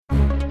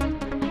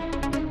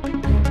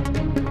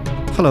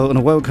Hello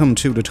and welcome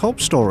to The Top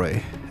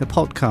Story, a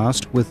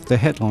podcast with the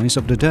headlines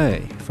of the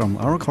day from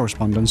our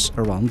correspondents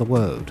around the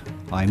world.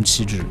 I'm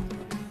Qizhi.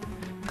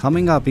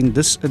 Coming up in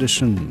this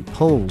edition,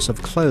 polls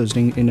have closed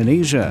in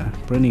Indonesia,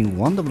 bringing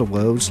one of the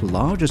world's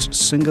largest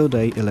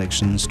single-day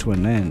elections to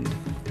an end.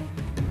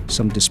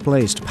 Some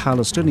displaced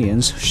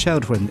Palestinians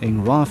sheltering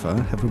in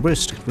Rafah have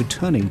risked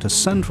returning to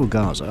central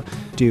Gaza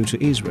due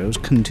to Israel's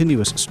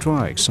continuous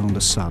strikes on the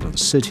southern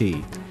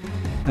city.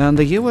 And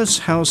the U.S.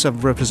 House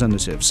of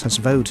Representatives has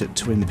voted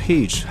to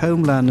impeach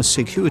Homeland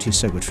Security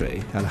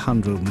Secretary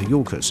Alejandro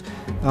Mayorkas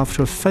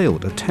after a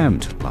failed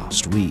attempt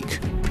last week.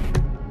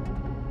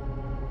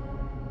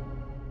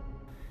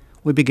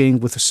 We begin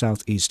with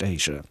Southeast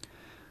Asia.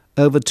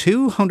 Over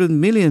 200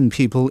 million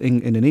people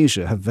in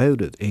Indonesia have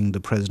voted in the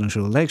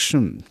presidential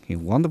election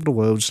in one of the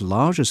world's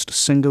largest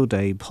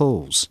single-day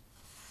polls.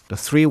 The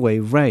three-way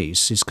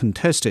race is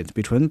contested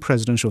between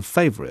presidential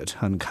favorite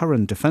and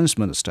current defense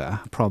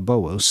minister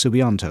Prabowo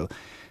Subianto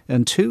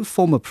and two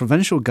former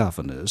provincial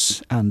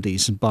governors,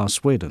 Andis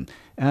Baswedan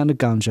and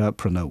Ganjar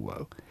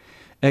Pranowo.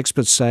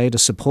 Experts say the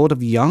support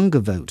of younger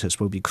voters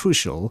will be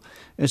crucial,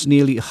 as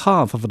nearly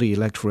half of the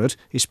electorate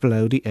is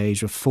below the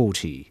age of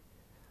 40.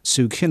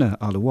 Sukina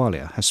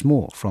Aluwalia has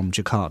more from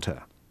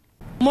Jakarta.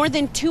 More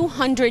than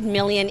 200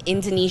 million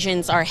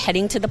Indonesians are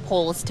heading to the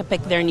polls to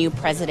pick their new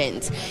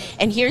president.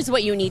 And here's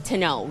what you need to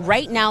know.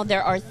 Right now,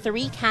 there are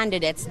three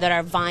candidates that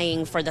are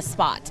vying for the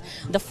spot.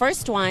 The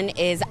first one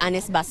is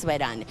Andis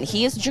Baswedan.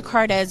 He is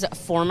Jakarta's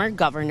former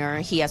governor.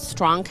 He has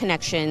strong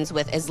connections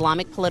with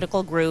Islamic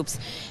political groups,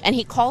 and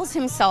he calls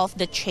himself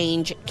the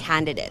change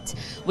candidate,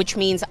 which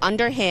means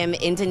under him,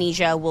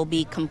 Indonesia will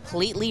be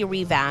completely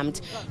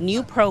revamped,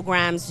 new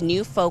programs,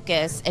 new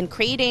focus, and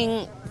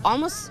creating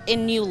almost a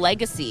new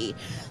legacy.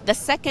 The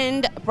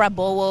second,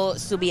 Prabowo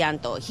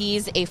Subianto.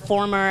 He's a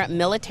former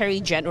military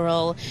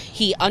general.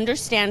 He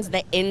understands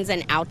the ins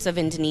and outs of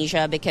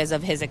Indonesia because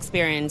of his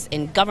experience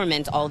in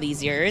government all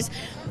these years.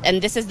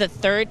 And this is the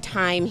third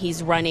time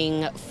he's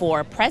running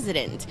for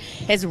president.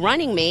 His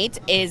running mate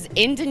is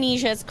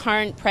Indonesia's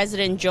current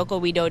president, Joko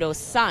Widodo's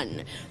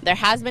son. There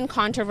has been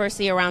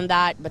controversy around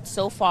that, but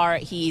so far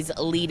he's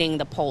leading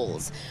the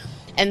polls.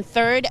 And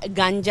third,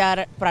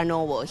 Ganjar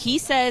Pranowo. He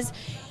says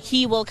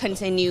he will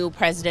continue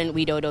President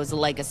Widodo's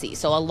legacy.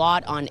 So a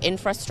lot on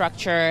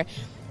infrastructure,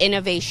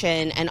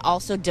 innovation, and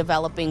also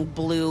developing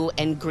blue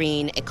and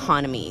green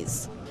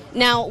economies.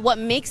 Now, what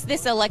makes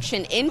this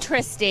election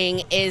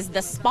interesting is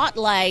the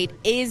spotlight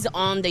is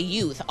on the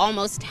youth.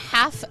 Almost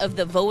half of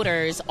the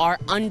voters are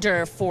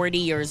under 40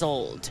 years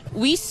old.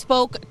 We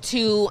spoke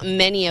to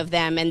many of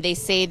them, and they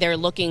say they're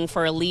looking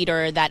for a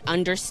leader that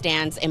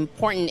understands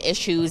important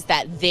issues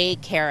that they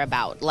care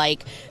about,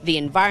 like the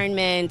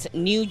environment,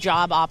 new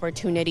job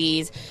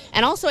opportunities,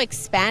 and also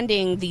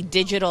expanding the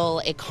digital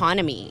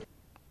economy.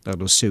 That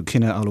was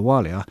Sukina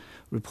Aluwalia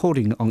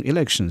reporting on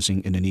elections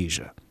in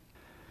Indonesia.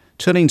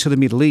 Turning to the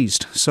Middle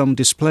East, some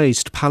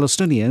displaced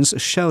Palestinians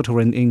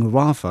sheltering in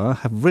Rafah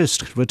have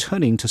risked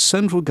returning to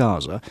central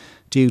Gaza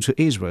due to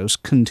Israel's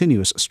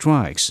continuous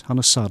strikes on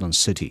the southern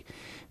city.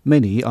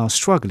 Many are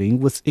struggling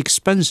with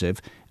expensive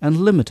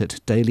and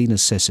limited daily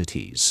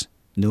necessities.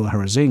 Noor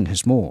Harazin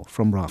has more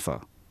from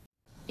Rafah.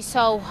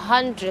 So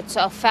hundreds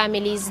of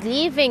families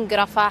leaving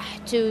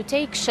Rafah to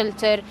take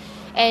shelter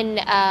in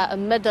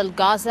middle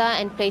Gaza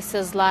in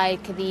places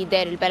like the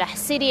Deir al-Balah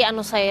city,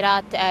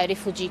 Al-Nusayrat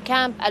refugee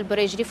camp,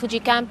 Al-Burej refugee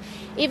camp,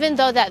 even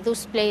though that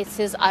those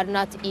places are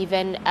not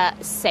even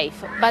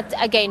safe. But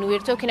again, we're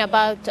talking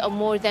about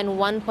more than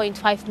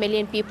 1.5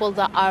 million people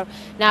that are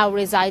now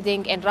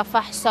residing in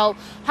Rafah. So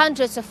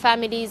hundreds of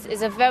families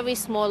is a very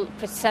small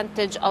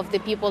percentage of the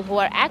people who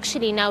are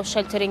actually now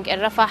sheltering in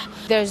Rafah.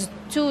 There's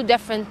two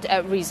different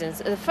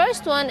reasons. The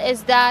first one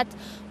is that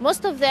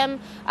most of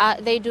them,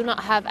 they do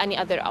not have any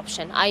other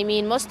option. I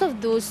mean, most of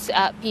those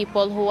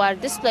people who are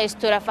displaced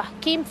to Rafah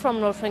came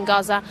from northern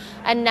Gaza,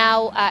 and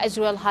now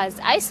Israel has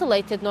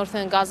isolated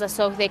northern Gaza,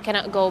 so they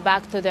cannot go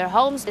back to their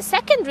homes. The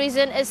second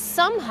reason is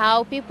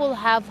somehow people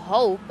have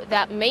hope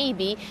that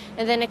maybe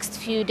in the next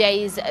few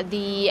days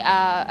the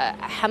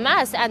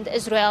Hamas and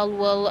Israel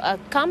will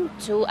come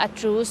to a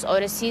truce or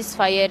a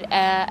ceasefire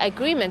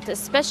agreement,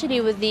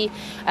 especially with the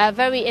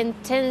very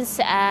intense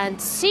and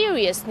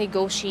serious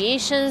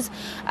negotiations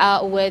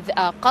with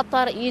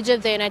Qatar,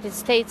 Egypt, the United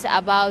States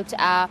about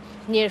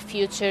near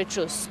future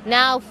truce.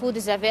 Now food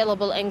is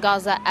available in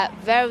Gaza at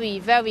very,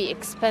 very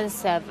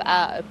expensive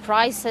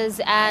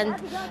prices, and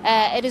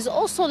it is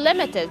also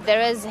limited.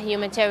 There is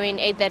humanitarian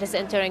aid that is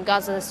entering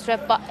Gaza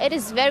Strip, but it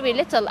is very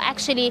little.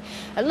 Actually,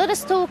 let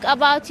us talk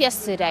about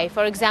yesterday,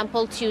 for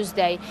example,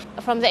 Tuesday.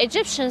 From the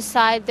Egyptian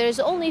side, there's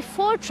only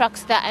 4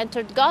 trucks that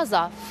entered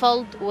Gaza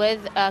filled with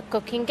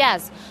cooking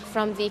gas.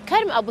 From the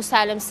Karm Abu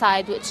Salim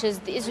side, which is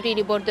the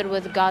Israeli border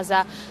with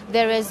Gaza,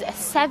 there is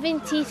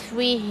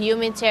 73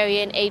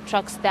 humanitarian aid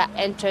trucks that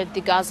entered the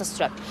Gaza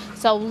Strip.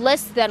 So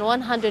less than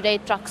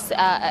 108 trucks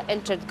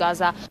entered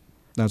Gaza.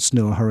 That's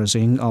Noor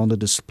Harazin on the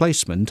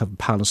displacement of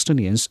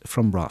Palestinians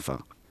from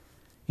Rafah.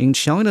 In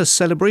China,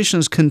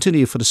 celebrations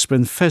continue for the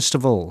Spring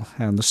Festival,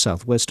 and the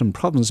southwestern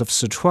province of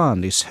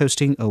Sichuan is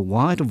hosting a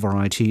wide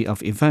variety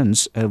of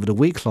events over the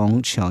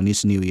week-long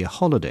Chinese New Year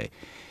holiday.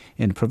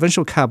 In the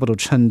provincial capital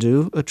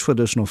Chengdu, a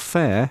traditional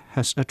fair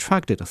has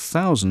attracted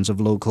thousands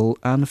of local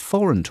and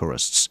foreign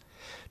tourists.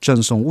 Zheng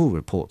Songwu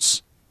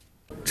reports.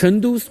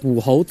 Chengdu's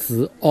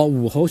Wuhouci, or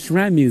Wuhou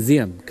Shrine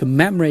Museum,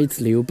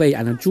 commemorates Liu Bei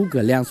and Zhuge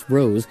Liang's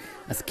roles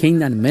as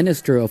king and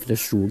minister of the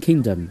Shu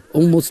Kingdom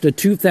almost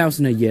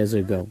 2,000 years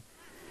ago.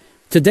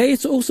 Today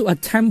is also a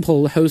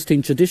temple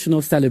hosting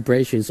traditional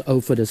celebrations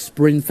over the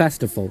Spring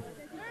Festival.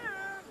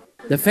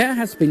 The fair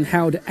has been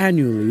held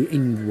annually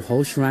in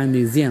Wuhou Shrine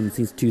Museum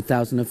since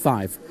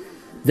 2005.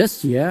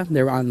 This year,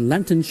 there are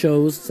lantern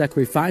shows,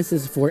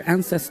 sacrifices for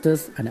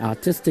ancestors, and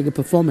artistic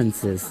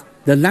performances.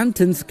 The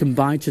lanterns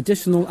combine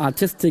traditional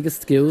artistic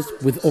skills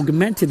with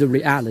augmented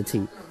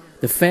reality.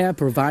 The fair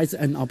provides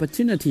an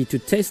opportunity to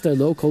taste the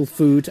local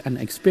food and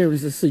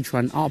experience the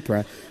Sichuan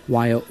opera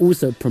while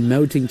also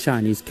promoting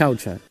Chinese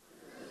culture.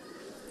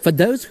 For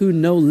those who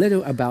know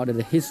little about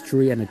the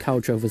history and the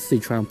culture of the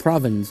Sichuan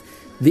province,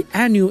 the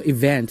annual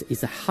event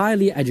is a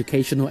highly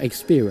educational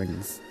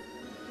experience.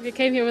 We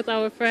came here with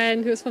our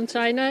friend who's from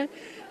China,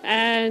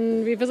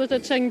 and we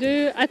visited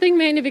Chengdu, I think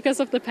mainly because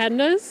of the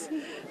pandas.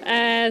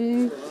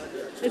 And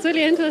it's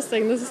really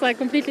interesting. This is like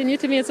completely new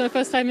to me. It's my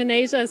first time in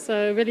Asia,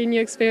 so really new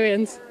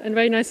experience and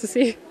very nice to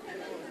see.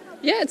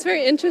 Yeah, it's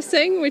very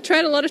interesting. We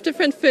tried a lot of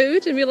different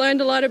food and we learned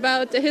a lot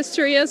about the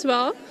history as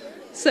well.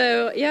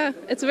 So yeah,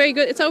 it's very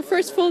good. It's our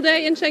first full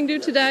day in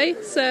Chengdu today.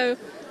 So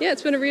yeah,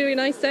 it's been a really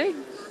nice day.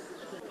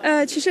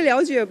 I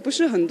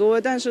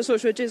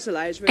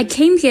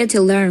came here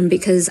to learn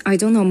because I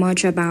don't know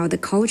much about the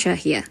culture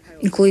here,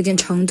 including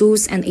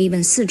Chengdu's and even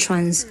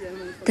Sichuan's.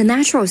 The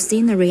natural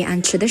scenery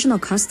and traditional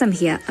custom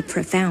here are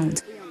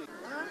profound.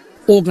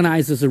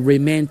 Organizers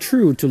remain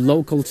true to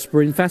local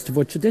Spring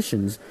Festival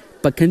traditions,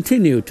 but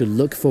continue to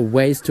look for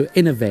ways to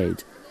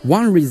innovate.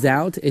 One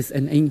result is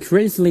an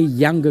increasingly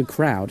younger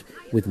crowd,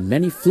 with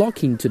many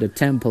flocking to the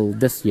temple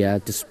this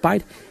year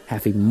despite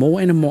having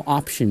more and more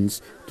options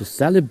to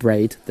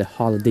celebrate the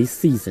holiday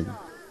season.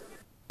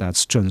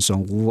 That's Zheng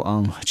Songwu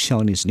on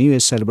Chinese New Year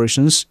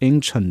celebrations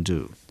in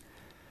Chengdu.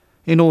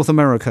 In North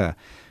America,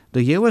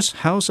 the U.S.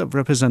 House of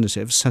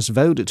Representatives has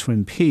voted to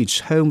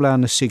impeach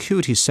Homeland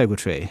Security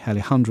Secretary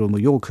Alejandro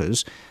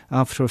Mayorkas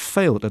after a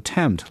failed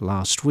attempt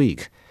last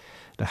week.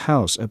 The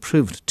House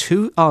approved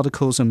 2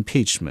 articles of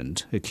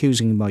impeachment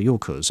accusing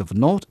Mayorkas of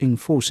not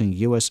enforcing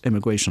U.S.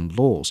 immigration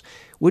laws,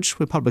 which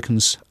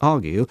Republicans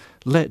argue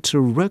led to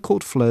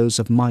record flows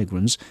of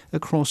migrants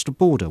across the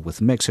border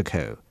with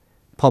Mexico.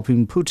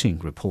 Popin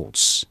Putin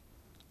reports.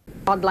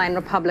 Hardline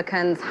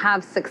Republicans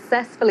have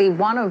successfully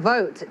won a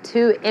vote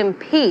to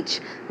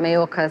impeach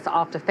Mayorkas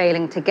after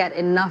failing to get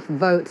enough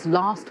votes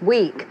last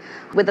week.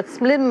 With a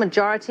slim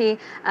majority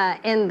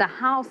in the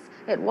House,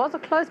 it was a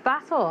close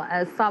battle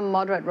as some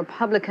moderate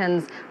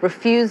Republicans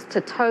refused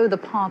to toe the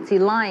party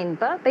line,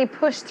 but they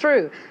pushed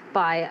through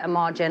by a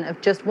margin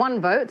of just 1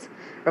 vote.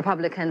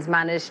 Republicans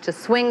managed to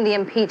swing the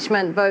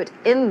impeachment vote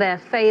in their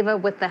favor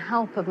with the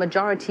help of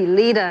Majority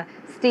Leader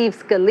Steve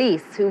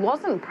Scalise, who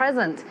wasn't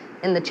present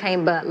in the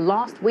chamber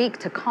last week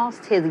to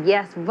cast his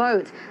yes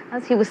vote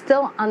as he was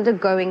still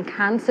undergoing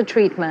cancer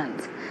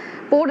treatment.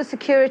 Border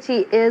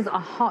security is a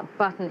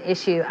hot-button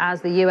issue as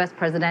the U.S.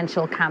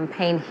 presidential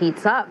campaign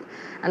heats up,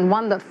 and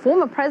one that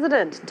former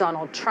President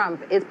Donald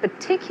Trump is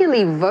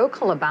particularly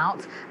vocal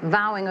about,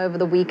 vowing over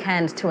the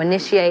weekend to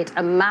initiate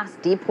a mass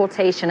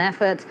deportation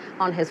effort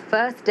on his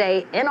first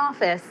day in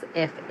office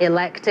if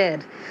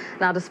elected.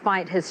 Now,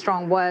 despite his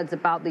strong words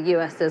about the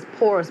U.S.'s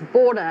porous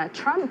border,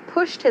 Trump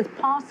pushed his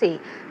party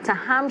to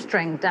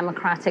hamstring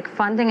Democratic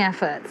funding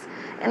efforts.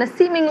 In a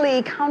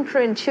seemingly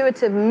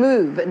counterintuitive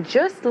move,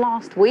 just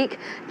last week,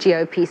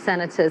 GOP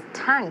senators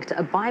tanked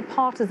a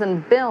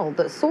bipartisan bill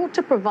that sought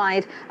to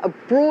provide a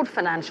broad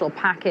financial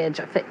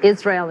package for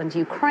Israel and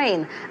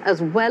Ukraine,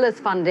 as well as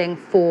funding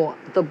for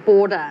the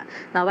border.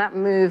 Now, that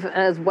move,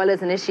 as well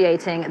as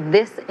initiating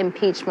this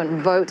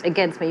impeachment vote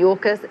against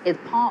Mayorkas, is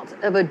part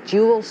of a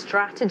dual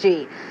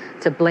strategy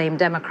to blame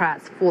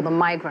Democrats for the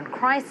migrant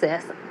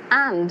crisis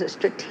and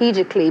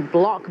strategically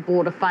block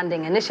border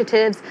funding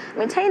initiatives,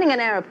 maintaining an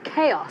air of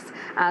chaos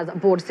as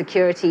border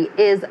security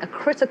is a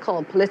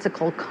critical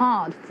political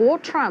card for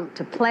Trump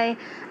to play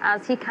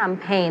as he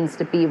campaigns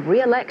to be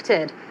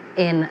re-elected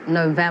in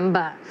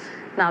November.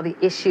 Now, the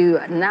issue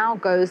now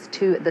goes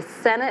to the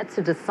Senate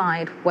to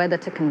decide whether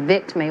to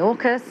convict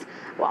Mayorkas.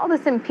 While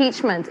this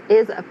impeachment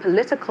is a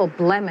political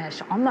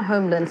blemish on the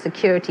Homeland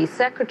Security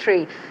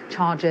Secretary,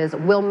 charges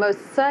will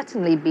most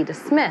certainly be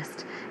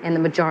dismissed in the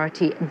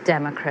majority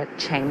Democrat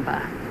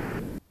chamber.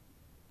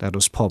 That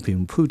was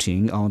Popin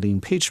Putin on the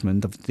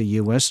impeachment of the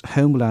U.S.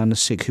 Homeland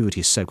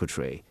Security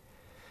Secretary.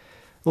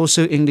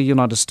 Also in the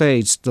United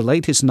States, the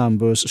latest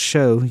numbers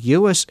show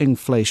U.S.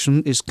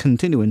 inflation is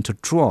continuing to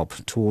drop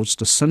towards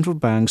the central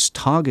bank's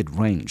target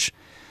range.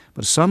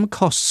 But some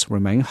costs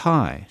remain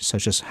high,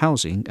 such as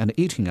housing and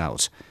eating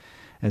out.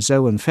 As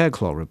Owen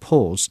Fairclough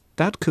reports,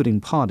 that could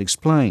in part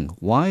explain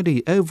why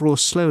the overall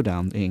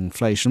slowdown in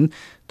inflation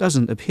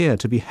doesn't appear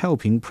to be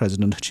helping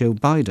President Joe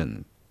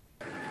Biden.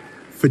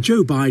 For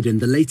Joe Biden,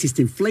 the latest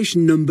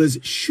inflation numbers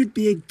should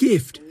be a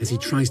gift as he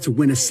tries to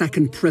win a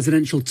second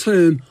presidential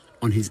term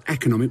on his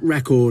economic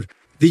record.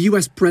 The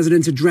US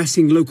president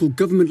addressing local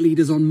government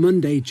leaders on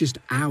Monday, just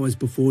hours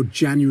before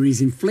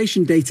January's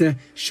inflation data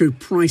showed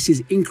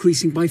prices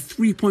increasing by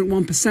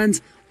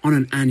 3.1% on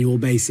an annual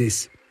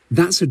basis.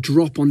 That's a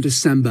drop on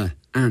December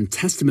and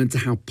testament to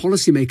how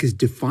policymakers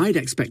defied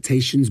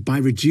expectations by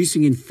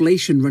reducing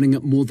inflation running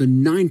at more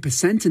than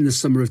 9% in the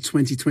summer of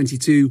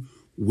 2022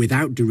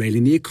 without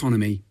derailing the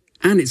economy.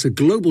 And it's a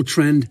global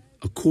trend,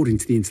 according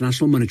to the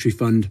International Monetary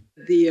Fund.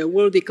 The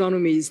world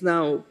economy is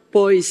now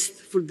poised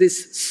for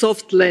this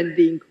soft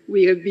landing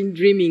we have been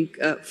dreaming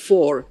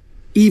for.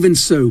 Even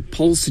so,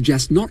 polls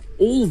suggest not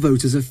all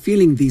voters are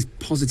feeling these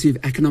positive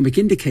economic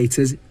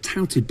indicators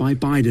touted by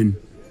Biden.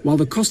 While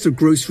the cost of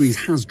groceries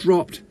has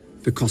dropped,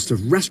 the cost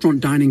of restaurant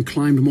dining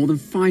climbed more than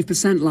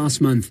 5%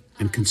 last month,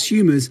 and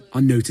consumers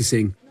are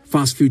noticing.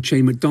 Fast food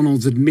chain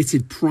McDonald's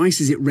admitted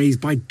prices it raised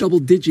by double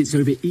digits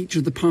over each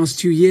of the past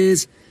 2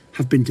 years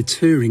have been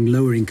deterring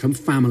lower-income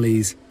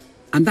families.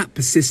 And that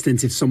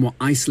persistent, if somewhat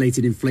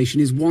isolated inflation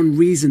is one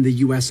reason the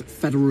US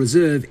Federal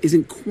Reserve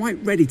isn't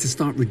quite ready to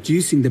start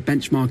reducing the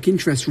benchmark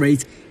interest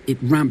rate it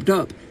ramped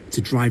up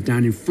to drive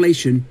down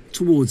inflation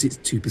towards its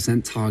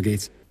 2%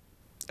 target.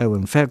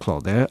 Owen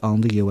Fairclough there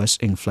on the US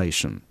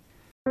inflation.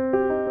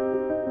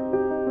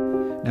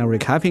 Now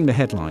recapping the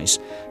headlines,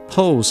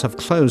 polls have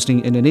closed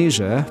in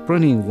Indonesia,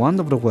 bringing one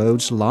of the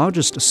world's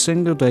largest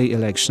single-day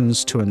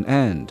elections to an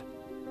end.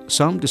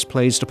 Some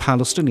displaced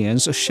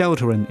Palestinians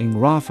sheltering in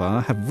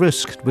Rafah have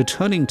risked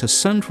returning to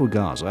central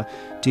Gaza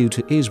due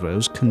to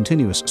Israel's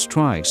continuous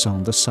strikes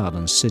on the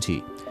southern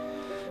city.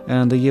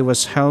 And the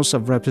U.S. House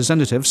of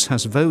Representatives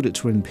has voted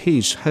to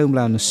impeach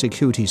Homeland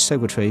Security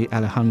Secretary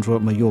Alejandro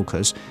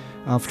Mayorkas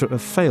after a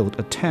failed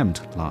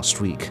attempt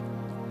last week.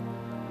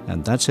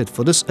 And that's it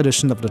for this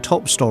edition of The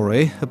Top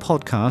Story, a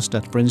podcast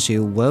that brings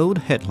you world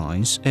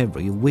headlines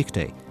every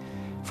weekday.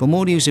 For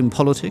more news in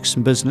politics,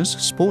 business,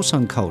 sports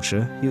and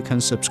culture, you can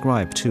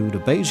subscribe to The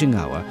Beijing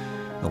Hour,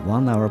 a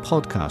one-hour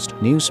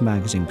podcast news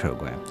magazine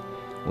program.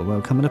 We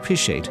welcome and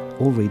appreciate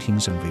all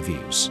ratings and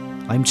reviews.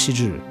 I'm Qi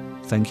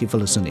Zhi. Thank you for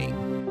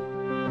listening.